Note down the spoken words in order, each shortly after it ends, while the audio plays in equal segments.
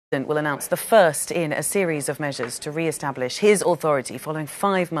Will announce the first in a series of measures to re-establish his authority following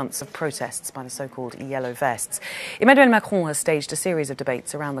 5 months of protests by the so-called Yellow Vests. Emmanuel Macron has staged a series of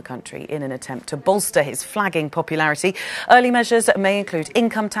debates around the country in an attempt to bolster his flagging popularity. Early measures may include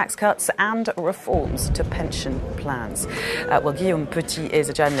income tax cuts and reforms to pension plans. Guillaume Petit is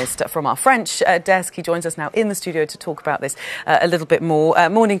a journalist from our French desk. He joins us now in the studio to talk about this a little bit more.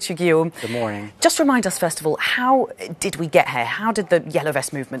 Morning to you, Guillaume. Good morning. Just remind us, first of all, how did we get here? How did the Yellow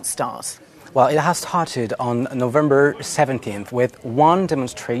Vest movement start? Well, it has started on November 17th with one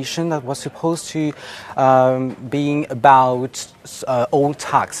demonstration that was supposed to be about old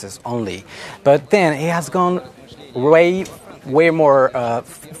taxes only. But then it has gone way more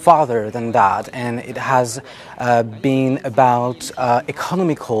farther than that, and it has been about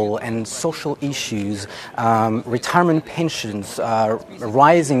economical and social issues, retirement pensions,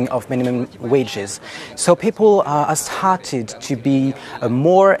 rising of minimum wages. So people are started to be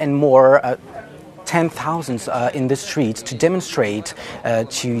more and more 10,000 in the streets to demonstrate,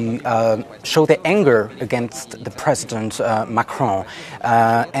 to show their anger against the president Macron.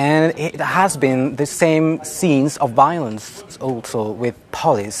 And it has been the same scenes of violence also with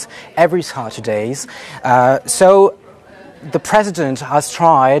police every Saturdays. So the president has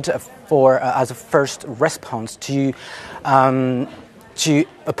tried as a first response to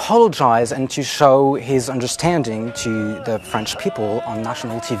apologize and to show his understanding to the French people on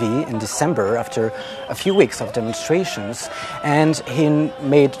national TV in December after a few weeks of demonstrations. And he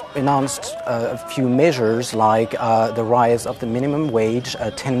announced a few measures like the rise of the minimum wage, a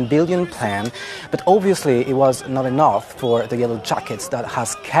 10 billion plan. But obviously it was not enough for the Yellow Jackets that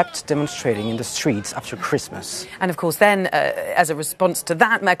has kept demonstrating in the streets after Christmas. And of course then, as a response to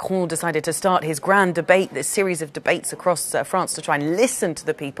that, Macron decided to start his grand debate, this series of debates across France to try and listen to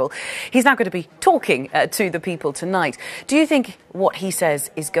the people. He's now going to be talking to the people tonight. Do you think what he says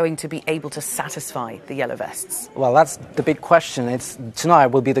is going to be able to satisfy the Yellow Vests? Well, that's the big question. Tonight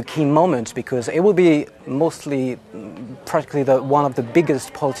will be the key moment because it will be practically one of the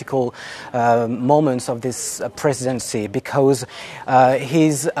biggest political moments of this presidency, because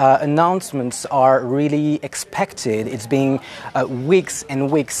his announcements are really expected. It's been weeks and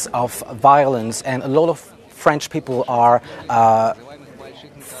weeks of violence, and a lot of French people are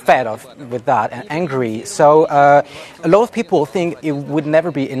fed off with that and angry. So a lot of people think it would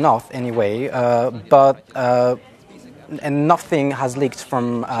never be enough anyway, and nothing has leaked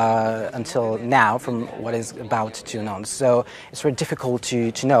from until now from what is about to announce. So it's very difficult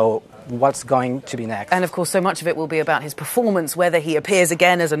to know what's going to be next. And of course, so much of it will be about his performance, whether he appears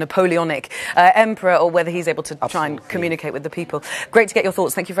again as a Napoleonic emperor or whether he's able to try and communicate with the people. Great to get your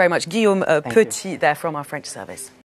thoughts. Thank you very much. Guillaume Petit there from our French service.